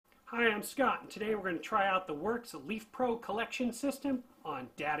Hi, I'm Scott, and today we're going to try out the Worx Leaf Pro collection system on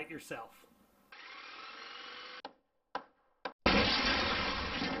Dad It Yourself.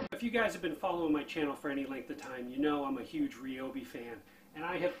 If you guys have been following my channel for any length of time, you know I'm a huge Ryobi fan, and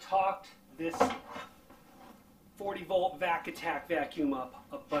I have talked this 40-volt vac attack vacuum up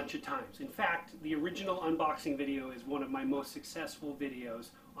a bunch of times. In fact, the original unboxing video is one of my most successful videos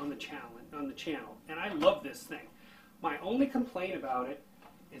on the channel, and I love this thing. My only complaint about it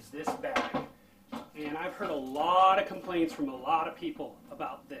is this bag, and I've heard a lot of complaints from a lot of people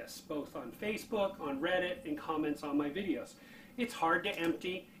about this, both on Facebook, on Reddit, and comments on my videos. It's hard to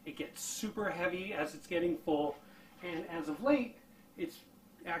empty, it gets super heavy as it's getting full, and as of late it's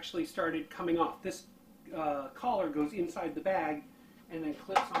actually started coming off. This collar goes inside the bag and then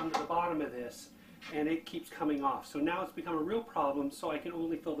clips onto the bottom of this, and it keeps coming off. So now it's become a real problem, so I can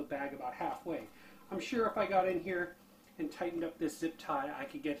only fill the bag about halfway. I'm sure if I got in here and tightened up this zip tie, I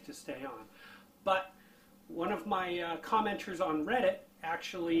could get it to stay on. But one of my commenters on Reddit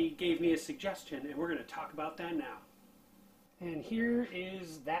actually gave me a suggestion, and we're going to talk about that now. And here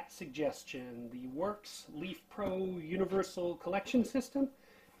is that suggestion, the Worx Leaf Pro Universal Collection System.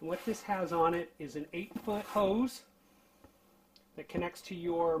 And what this has on it is an 8-foot hose that connects to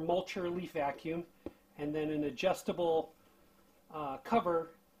your mulcher leaf vacuum, and then an adjustable cover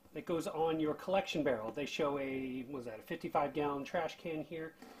that goes on your collection barrel. They show a 55-gallon trash can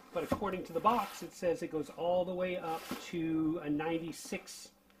here, but according to the box it says it goes all the way up to a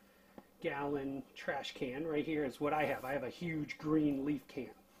 96-gallon trash can. Right here is what I have. I have a huge green leaf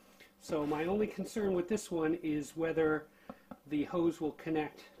can. So my only concern with this one is whether the hose will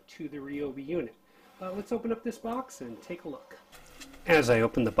connect to the Ryobi unit. Let's open up this box and take a look. As I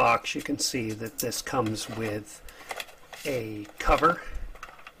open the box, you can see that this comes with a cover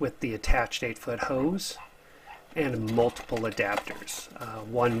with the attached 8-foot hose and multiple adapters.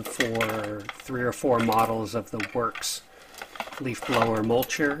 One for 3 or 4 models of the Worx Leaf Blower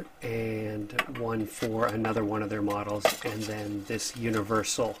Mulcher, and one for another one of their models, and then this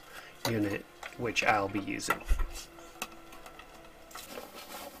universal unit which I'll be using.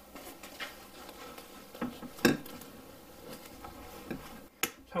 So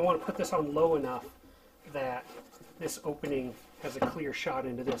I want to put this on low enough that this opening has a clear shot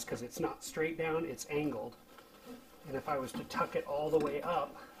into this, because it's not straight down, it's angled. And if I was to tuck it all the way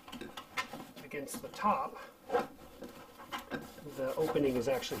up against the top, the opening is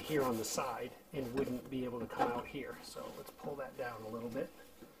actually here on the side and wouldn't be able to come out here. So let's pull that down a little bit.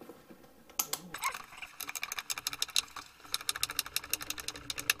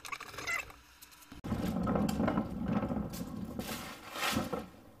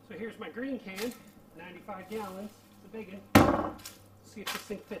 So here's my green can, 95 gallons. It's a big one. Let's see if this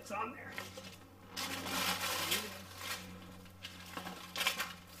thing fits on there.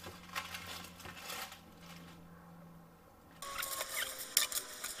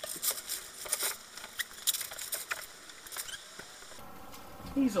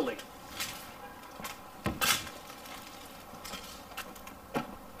 Easily.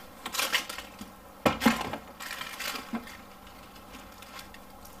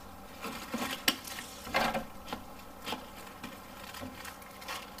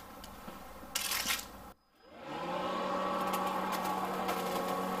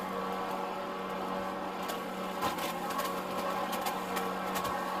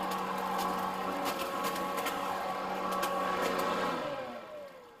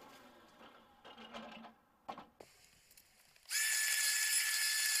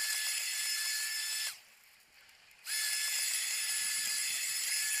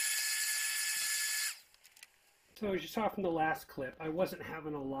 So as you saw from the last clip, I wasn't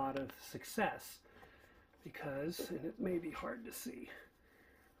having a lot of success because, and it may be hard to see,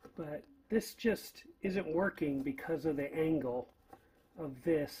 but this just isn't working because of the angle of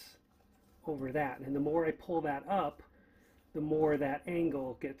this over that. And the more I pull that up, the more that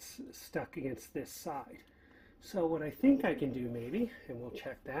angle gets stuck against this side. So what I think I can do maybe, and we'll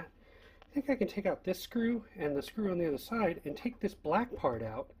check that, I think I can take out this screw and the screw on the other side and take this black part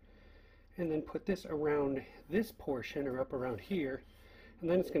out, and then put this around this portion, or up around here, and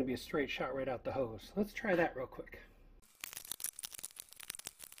then it's going to be a straight shot right out the hose. Let's try that real quick.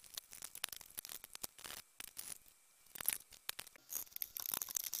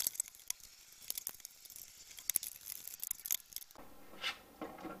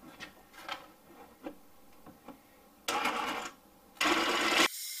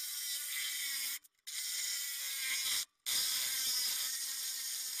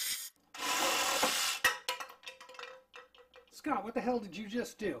 Scott, what the hell did you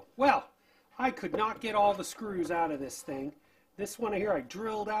just do? Well, I could not get all the screws out of this thing. This one here I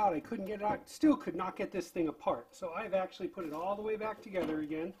drilled out, I couldn't get it out, still could not get this thing apart. So I've actually put it all the way back together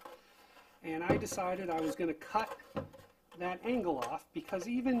again, and I decided I was going to cut that angle off, because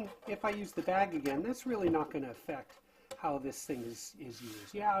even if I use the bag again, that's really not going to affect how this thing is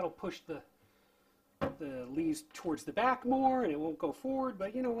used. Yeah, it'll push the leaves towards the back more and it won't go forward,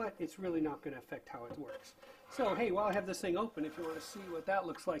 but you know what, it's really not going to affect how it works. So hey, while I have this thing open, if you want to see what that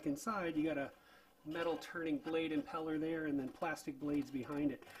looks like inside, you got a metal turning blade impeller there and then plastic blades behind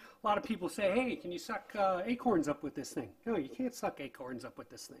it. A lot of people say, hey, can you suck acorns up with this thing? No, you can't suck acorns up with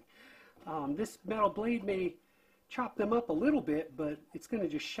this thing. This metal blade may chop them up a little bit, but it's going to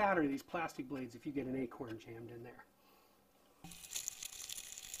just shatter these plastic blades if you get an acorn jammed in there.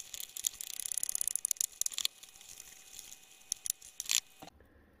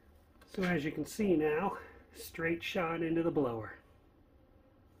 So as you can see now, straight shot into the blower.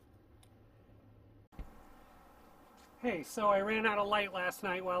 Hey, so I ran out of light last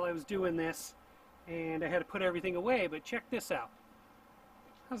night while I was doing this, and I had to put everything away, but check this out.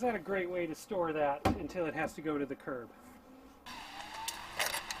 How's that a great way to store that until it has to go to the curb?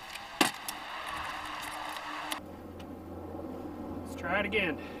 Let's try it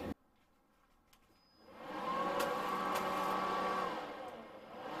again.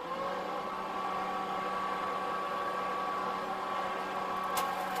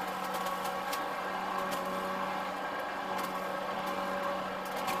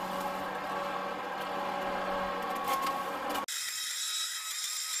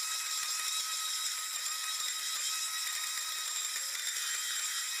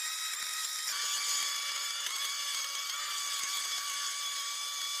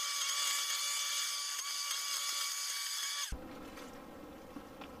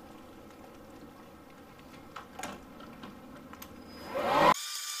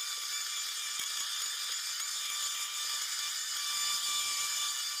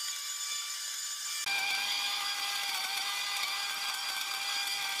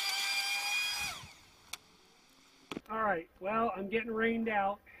 Alright, well, I'm getting rained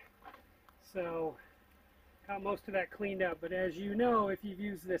out, so got most of that cleaned up, but as you know, if you've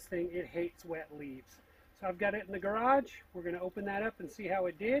used this thing, it hates wet leaves. So I've got it in the garage. We're going to open that up and see how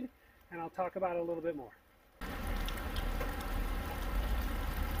it did, and I'll talk about it a little bit more.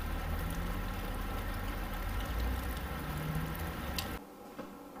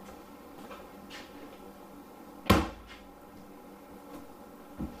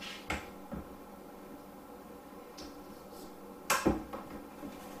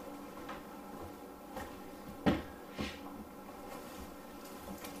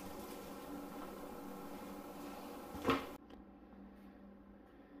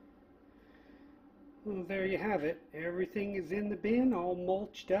 Well, there you have it. Everything is in the bin, all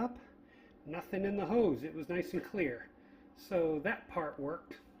mulched up. Nothing in the hose. It was nice and clear. So that part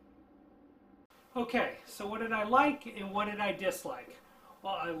worked. Okay, so what did I like and what did I dislike?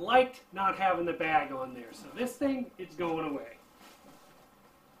 Well, I liked not having the bag on there. So this thing, it's going away.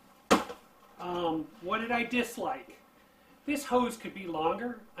 What did I dislike? This hose could be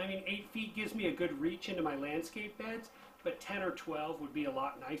longer. I mean, 8 feet gives me a good reach into my landscape beds, but 10 or 12 would be a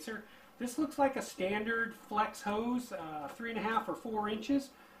lot nicer. This looks like a standard flex hose, 3.5 or 4 inches.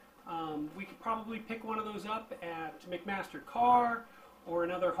 We could probably pick one of those up at McMaster Car or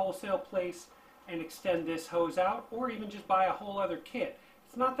another wholesale place and extend this hose out, or even just buy a whole other kit.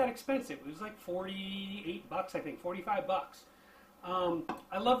 It's not that expensive. It was like 48 bucks, I think, 45 bucks.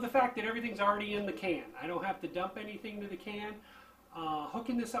 I love the fact that everything's already in the can. I don't have to dump anything to the can.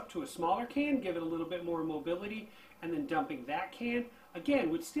 Hooking this up to a smaller can, give it a little bit more mobility, and then dumping that can,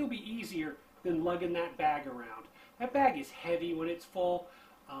 again, would still be easier than lugging that bag around. That bag is heavy when it's full.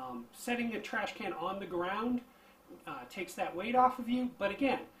 Setting the trash can on the ground takes that weight off of you, but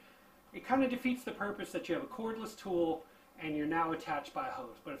again, it kind of defeats the purpose that you have a cordless tool and you're now attached by a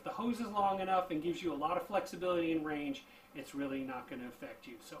hose. But if the hose is long enough and gives you a lot of flexibility and range, it's really not going to affect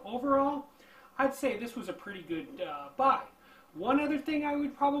you. So overall, I'd say this was a pretty good buy. One other thing I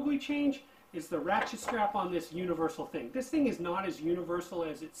would probably change is the ratchet strap on this universal thing. This thing is not as universal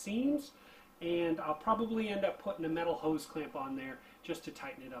as it seems, and I'll probably end up putting a metal hose clamp on there just to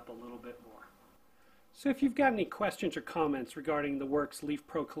tighten it up a little bit more. So if you've got any questions or comments regarding the Worx Leaf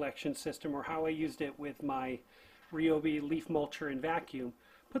Pro collection system or how I used it with my Ryobi Leaf Mulcher and vacuum,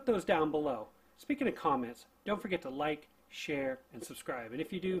 put those down below. Speaking of comments, don't forget to like, share, and subscribe. And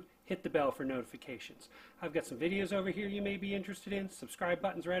if you do, hit the bell for notifications. I've got some videos over here you may be interested in. Subscribe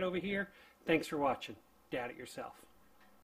button's right over here. Thanks for watching. Dad it yourself.